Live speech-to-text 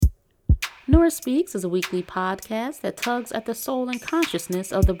Nora Speaks is a weekly podcast that tugs at the soul and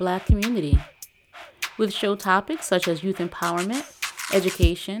consciousness of the Black community. With show topics such as youth empowerment,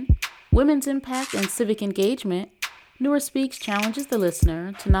 education, women's impact, and civic engagement, Nora Speaks challenges the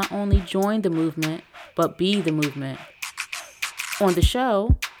listener to not only join the movement, but be the movement. On the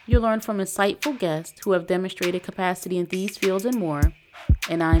show, you'll learn from insightful guests who have demonstrated capacity in these fields and more,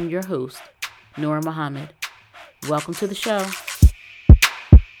 and I'm your host, Nora Muhammad. Welcome to the show.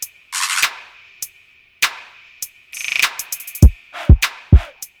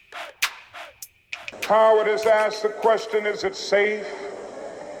 Cowardice asks the question, is it safe?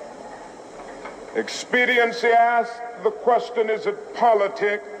 Expediency asks the question, is it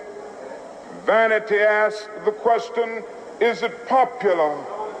politic? Vanity asks the question, is it popular?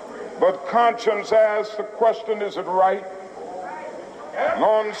 But conscience asks the question, is it right? And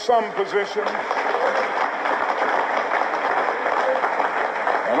on some positions,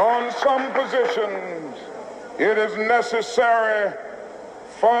 it is necessary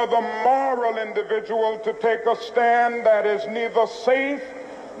for the moral individual to take a stand that is neither safe,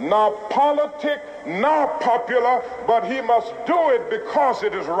 nor politic, nor popular, but he must do it because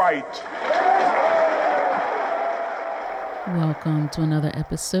it is right. Welcome to another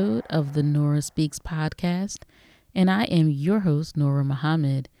episode of the Nora Speaks podcast, and I am your host, Nora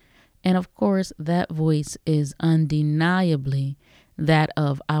Muhammad. And of course, that voice is undeniably that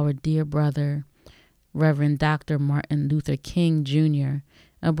of our dear brother, Reverend Dr. Martin Luther King Jr.,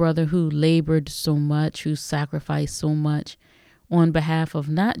 a brother who labored so much, who sacrificed so much on behalf of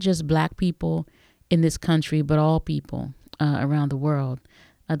not just Black people in this country, but all people around the world.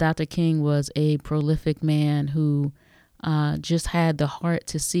 Dr. King was a prolific man who just had the heart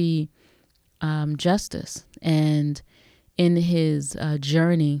to see justice. And in his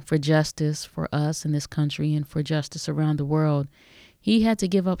journey for justice for us in this country and for justice around the world, he had to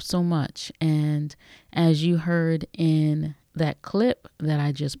give up so much. And as you heard in that clip that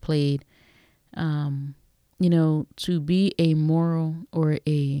I just played, to be a moral or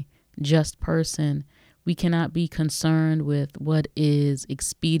a just person, we cannot be concerned with what is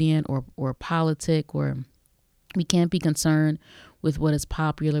expedient or politic, or we can't be concerned with what is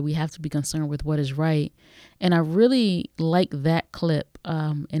popular. We have to be concerned with what is right. And I really like that clip.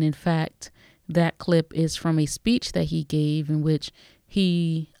 And in fact, that clip is from a speech that he gave in which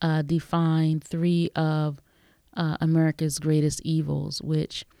he defined three of America's greatest evils,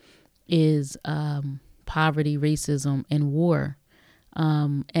 which is poverty, racism, and war.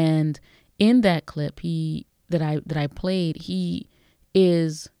 And in that clip that I played, he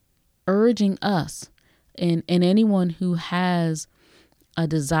is urging us and anyone who has a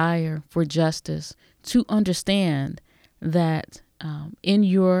desire for justice to understand that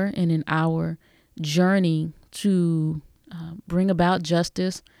in our journey to bring about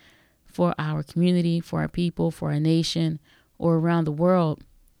justice for our community, for our people, for our nation, or around the world,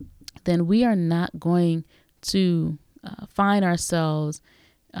 then we are not going to find ourselves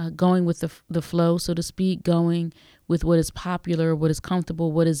going with the flow, so to speak, going with what is popular, what is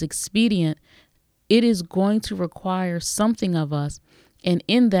comfortable, what is expedient. It is going to require something of us, and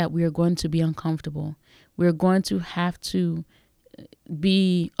in that we are going to be uncomfortable. We're going to have to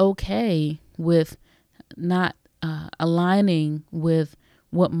be okay with not aligning with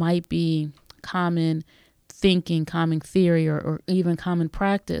what might be common thinking, common theory, or even common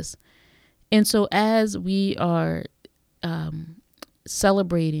practice. And so as we are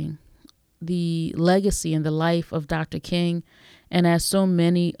celebrating the legacy and the life of Dr. King, and as so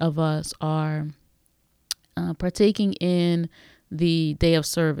many of us are partaking in the day of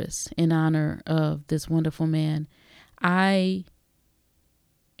service in honor of this wonderful man, I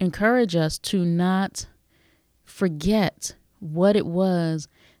encourage us to not forget what it was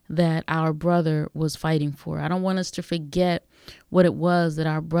that our brother was fighting for. I don't want us to forget what it was that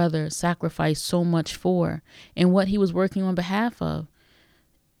our brother sacrificed so much for and what he was working on behalf of.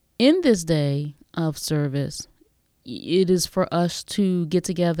 In this day of service, it is for us to get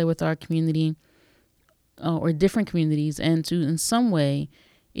together with our community or different communities and to, in some way,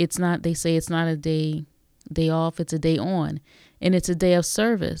 they say it's not a day off, it's a day on, and it's a day of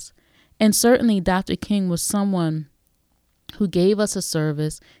service. And certainly Dr. King was someone who gave us a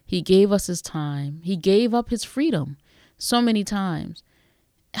service. He gave us his time. He gave up his freedom so many times.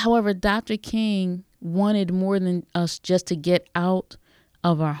 However, Dr. King wanted more than us just to get out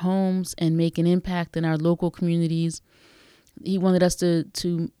of our homes and make an impact in our local communities. He wanted us to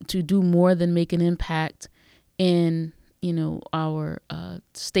do more than make an impact in, our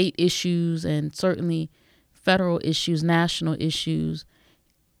state issues and certainly federal issues, national issues.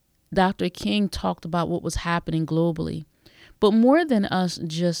 Dr. King talked about what was happening globally. But more than us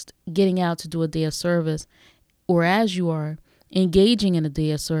just getting out to do a day of service, or as you are engaging in a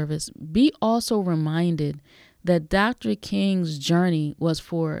day of service, be also reminded that Dr. King's journey was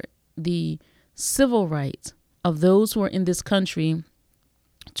for the civil rights of those who are in this country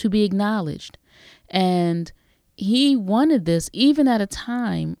to be acknowledged. And he wanted this even at a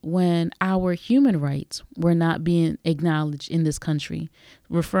time when our human rights were not being acknowledged in this country,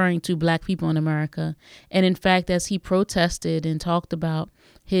 referring to Black people in America. And in fact, as he protested and talked about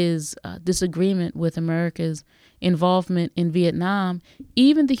his disagreement with America's involvement in Vietnam,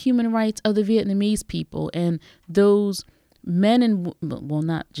 even the human rights of the Vietnamese people and those men and, well,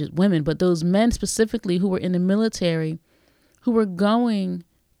 not just women, but those men specifically who were in the military, who were going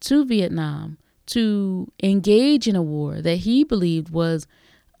to Vietnam to engage in a war that he believed was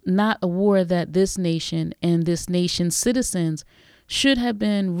not a war that this nation and this nation's citizens should have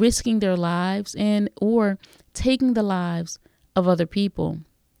been risking their lives and or taking the lives of other people.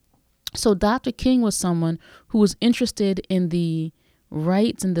 So Dr. King was someone who was interested in the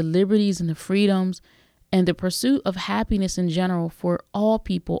rights and the liberties and the freedoms and the pursuit of happiness in general for all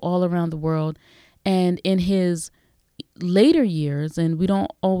people all around the world. And in his later years, and we don't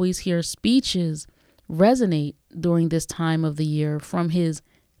always hear speeches resonate during this time of the year from his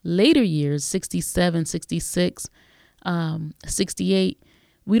later years, 67, 66, 68,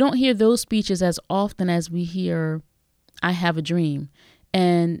 we don't hear those speeches as often as we hear I Have a Dream.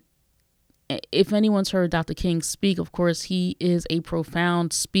 And if anyone's heard Dr. King speak, of course, he is a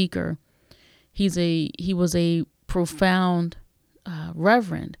profound speaker. He was a profound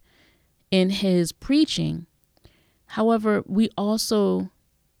reverend in his preaching. However, we also,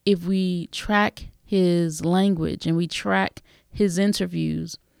 if we track his language and we track his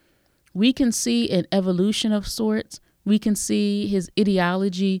interviews, we can see an evolution of sorts. We can see his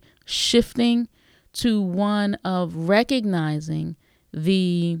ideology shifting to one of recognizing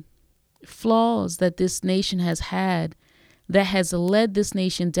the flaws that this nation has had, that has led this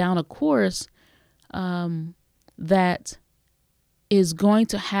nation down a course that is going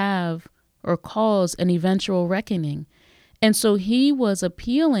to have or cause an eventual reckoning. And so he was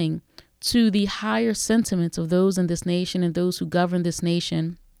appealing to the higher sentiments of those in this nation and those who govern this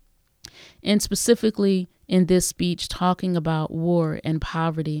nation, and specifically in this speech talking about war and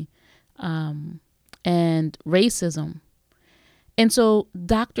poverty and racism. And so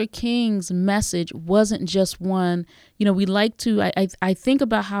Dr. King's message wasn't just one, we like to, I think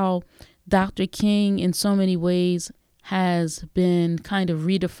about how Dr. King in so many ways has been kind of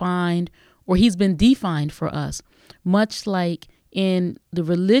redefined, or he's been defined for us, much like in the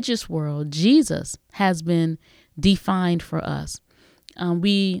religious world, Jesus has been defined for us.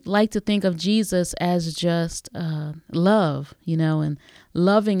 We like to think of Jesus as just love, and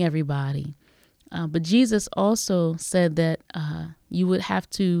loving everybody. But Jesus also said that you would have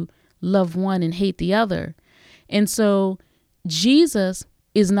to love one and hate the other. And so Jesus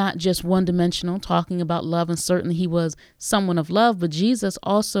is not just one-dimensional, talking about love, and certainly he was someone of love, but Jesus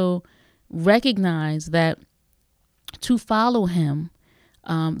also recognized that to follow him,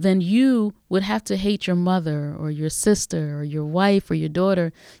 then you would have to hate your mother or your sister or your wife or your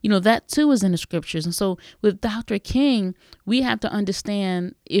daughter. That too is in the scriptures. And so with Dr. King, we have to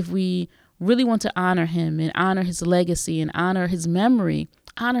understand, if we really want to honor him and honor his legacy and honor his memory,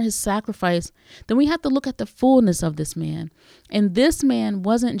 honor his sacrifice, then we have to look at the fullness of this man. And this man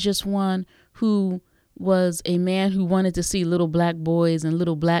wasn't just one who was a man who wanted to see little black boys and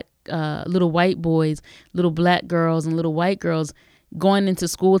little white boys, little black girls and little white girls going into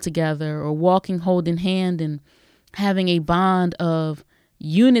school together or walking holding hand and having a bond of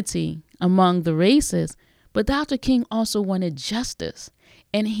unity among the races. But Dr. King also wanted justice.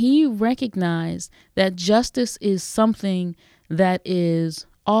 And he recognized that justice is something that is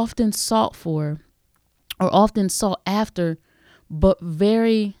often sought for or often sought after, but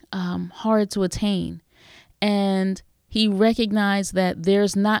very hard to attain. And he recognized that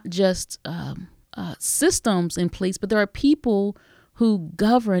there's not just systems in place, but there are people who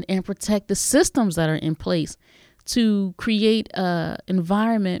govern and protect the systems that are in place to create an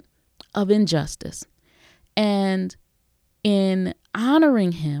environment of injustice. And in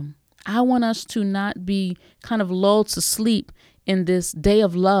honoring him, I want us to not be kind of lulled to sleep in this day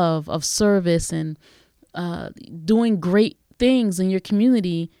of love, of service, and doing great things in your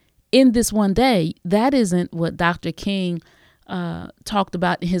community in this one day. That isn't what Dr. King talked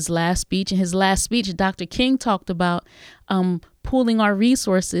about in his last speech. In his last speech, Dr. King talked about pooling our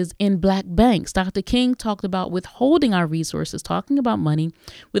resources in black banks. Dr. King talked about withholding our resources, talking about money,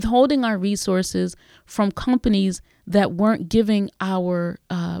 withholding our resources from companies that weren't giving our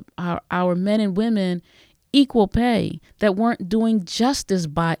men and women equal pay, that weren't doing justice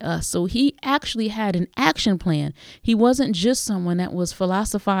by us. So he actually had an action plan. He wasn't just someone that was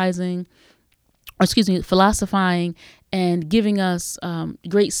philosophizing and giving us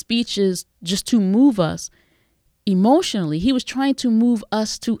great speeches just to move us emotionally. He was trying to move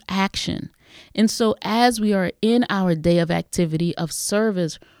us to action. And so as we are in our day of activity, of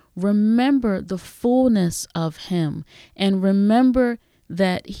service, remember the fullness of him, and remember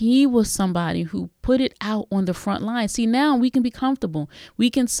that he was somebody who put it out on the front line. See, now we can be comfortable. We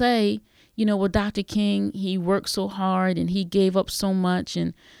can say, well, Dr. King, he worked so hard and he gave up so much.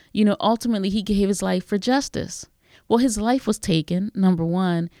 And, ultimately he gave his life for justice. Well, his life was taken, number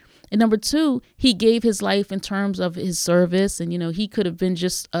one. And number two, he gave his life in terms of his service. And, he could have been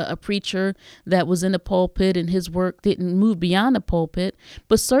just a preacher that was in the pulpit, and his work didn't move beyond the pulpit.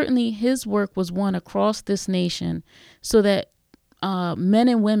 But certainly his work was one across this nation so that men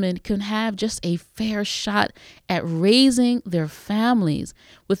and women can have just a fair shot at raising their families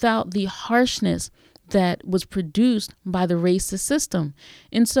without the harshness that was produced by the racist system.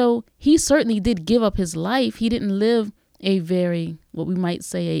 And so he certainly did give up his life. He didn't live a very, what we might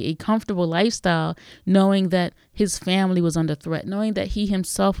say, a comfortable lifestyle, knowing that his family was under threat, knowing that he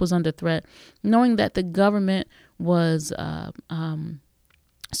himself was under threat, knowing that the government was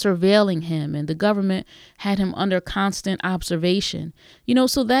surveilling him, and the government had him under constant observation.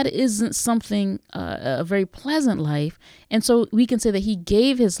 So that isn't something, a very pleasant life. And so we can say that he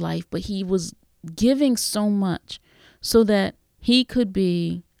gave his life, but he was giving so much so that he could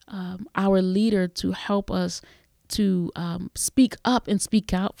be our leader to help us to speak up and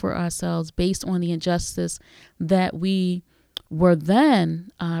speak out for ourselves based on the injustice that we were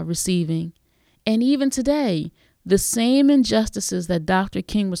then receiving. And even today, the same injustices that Dr.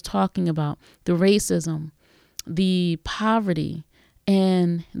 King was talking about, the racism, the poverty,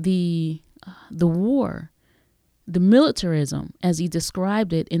 and the war, the militarism, as he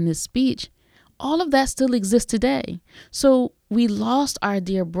described it in this speech, all of that still exists today. So we lost our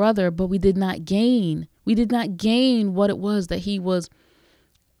dear brother, but we did not gain. We did not gain what it was that he was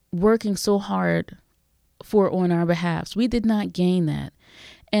working so hard for on our behalf. We did not gain that.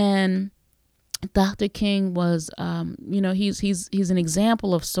 And Dr. King was, he's an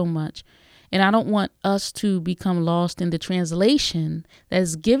example of so much. And I don't want us to become lost in the translation that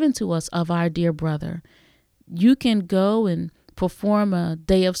is given to us of our dear brother. You can go and perform a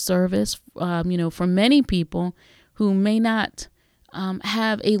day of service, for many people who may not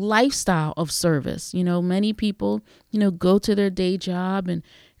have a lifestyle of service. Many people, go to their day job and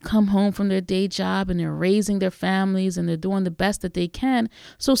come home from their day job, and they're raising their families and they're doing the best that they can.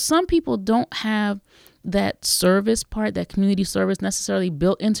 So some people don't have that service part, that community service necessarily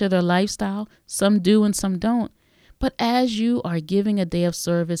built into their lifestyle. Some do and some don't. But as you are giving a day of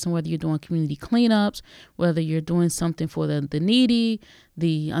service, and whether you're doing community cleanups, whether you're doing something for the needy,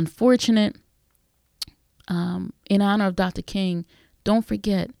 the unfortunate, in honor of Dr. King, don't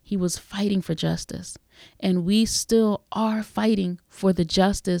forget he was fighting for justice. And we still are fighting for the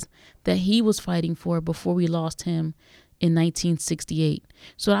justice that he was fighting for before we lost him in 1968.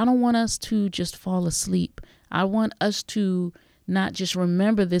 So I don't want us to just fall asleep. I want us to not just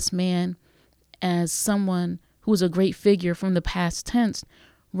remember this man as someone who was a great figure from the past tense.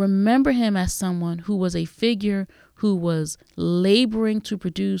 Remember him as someone who was a figure who was laboring to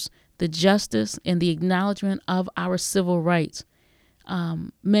produce the justice and the acknowledgement of our civil rights,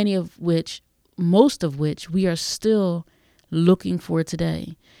 most of which we are still looking for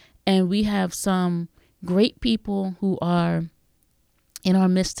today. And we have some great people who are in our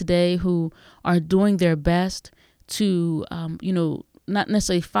midst today who are doing their best to, not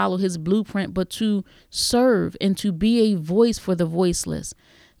necessarily follow his blueprint, but to serve and to be a voice for the voiceless.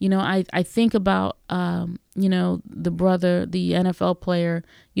 I think about, the brother, the NFL player,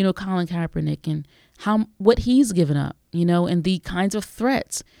 Colin Kaepernick, and what he's given up, and the kinds of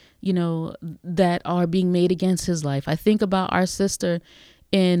threats, that are being made against his life. I think about our sister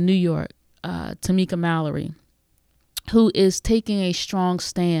in New York, Tamika Mallory, who is taking a strong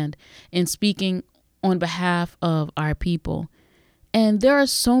stand and speaking on behalf of our people. And there are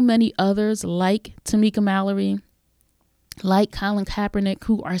so many others like Tamika Mallory, like Colin Kaepernick,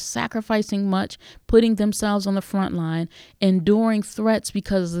 who are sacrificing much, putting themselves on the front line, enduring threats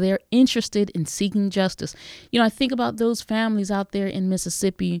because they're interested in seeking justice. I think about those families out there in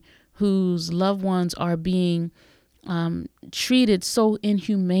Mississippi whose loved ones are being treated so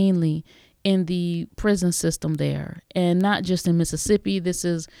inhumanely in the prison system there, and not just in Mississippi. This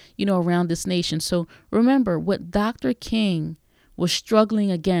is, around this nation. So remember, what Dr. King was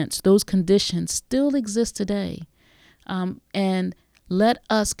struggling against, those conditions still exist today. And let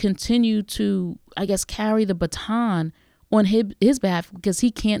us continue to, I guess, carry the baton on his behalf, because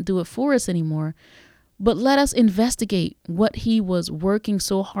he can't do it for us anymore. But let us investigate what he was working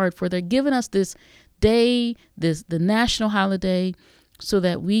so hard for. They're giving us this day, the national holiday, so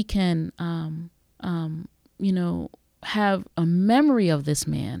that we can, have a memory of this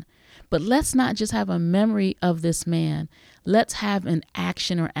man. But let's not just have a memory of this man. Let's have an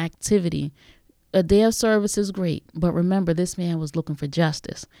action or activity. A day of service is great, but remember, this man was looking for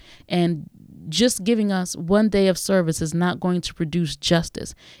justice. And just giving us one day of service is not going to produce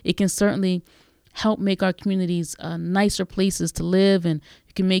justice. It can certainly help make our communities nicer places to live, and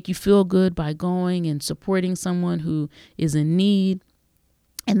it can make you feel good by going and supporting someone who is in need.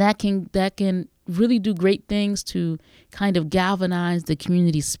 And that can really do great things to kind of galvanize the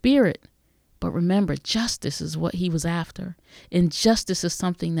community spirit. But remember, justice is what he was after. And justice is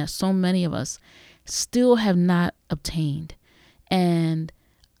something that so many of us still have not obtained. And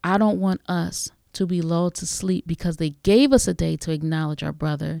I don't want us to be lulled to sleep because they gave us a day to acknowledge our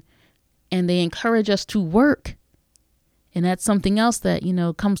brother, and they encourage us to work. And that's something else that,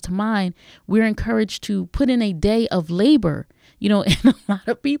 comes to mind. We're encouraged to put in a day of labor, and a lot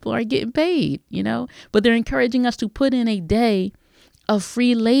of people are getting paid, but they're encouraging us to put in a day of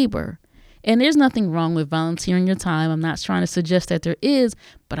free labor. And there's nothing wrong with volunteering your time. I'm not trying to suggest that there is,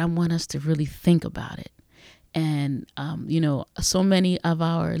 but I want us to really think about it. And, so many of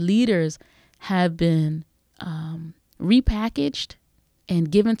our leaders have been repackaged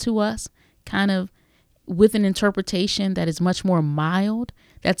and given to us kind of with an interpretation that is much more mild,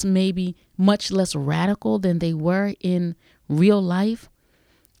 that's maybe much less radical than they were in real life.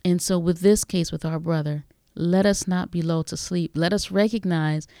 And so with this case with our brother, let us not be lulled to sleep. Let us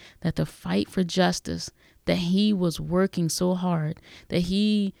recognize that the fight for justice, that he was working so hard, that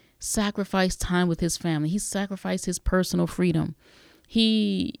he sacrificed time with his family. He sacrificed his personal freedom.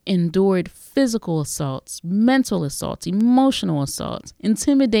 He endured physical assaults, mental assaults, emotional assaults,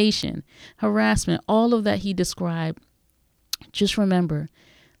 intimidation, harassment, all of that he described. Just remember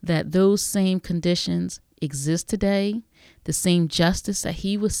that those same conditions exist today. The same justice that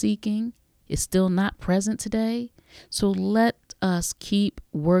he was seeking is still not present today. So let us keep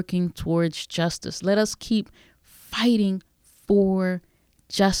working towards justice. Let us keep fighting for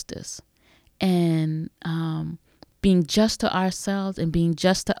justice and being just to ourselves and being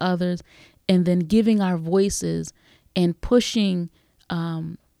just to others, and then giving our voices and pushing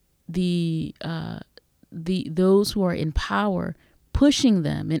those who are in power, pushing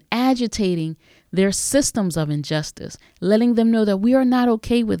them and agitating their systems of injustice, letting them know that we are not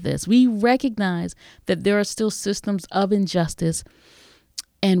okay with this. We recognize that there are still systems of injustice,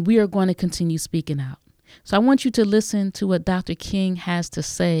 and we are going to continue speaking out. So I want you to listen to what Dr. King has to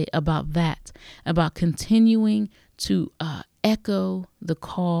say about that, about continuing to echo the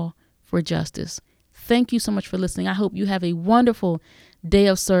call for justice. Thank you so much for listening. I hope you have a wonderful day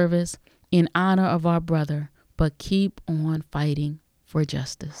of service in honor of our brother, but keep on fighting for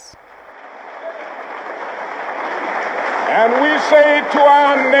justice. And we say to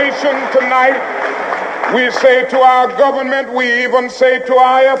our nation tonight, we say to our government, we even say to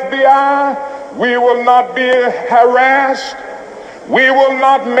our FBI, we will not be harassed. We will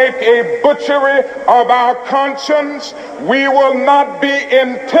not make a butchery of our conscience. We will not be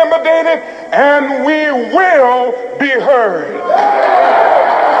intimidated, and we will be heard.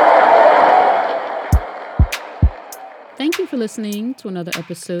 Thank you for listening to another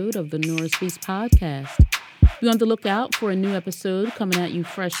episode of the Nora Speaks podcast. Be on the lookout for a new episode coming at you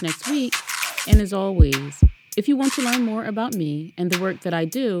fresh next week. And as always, if you want to learn more about me and the work that I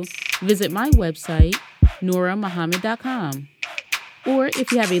do, visit my website, NoraMuhammad.com. Or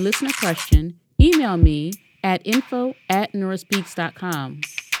if you have a listener question, email me at info@noraspeaks.com.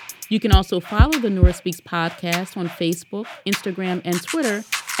 You can also follow the Nora Speaks podcast on Facebook, Instagram, and Twitter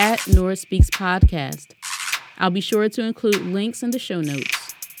at Nora Speaks Podcast. I'll be sure to include links in the show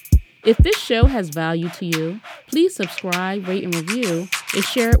notes. If this show has value to you, please subscribe, rate, and review, and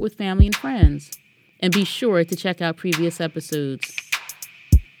share it with family and friends. And be sure to check out previous episodes.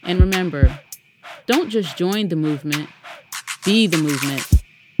 And remember, don't just join the movement, be the movement.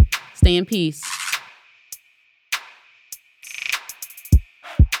 Stay in peace.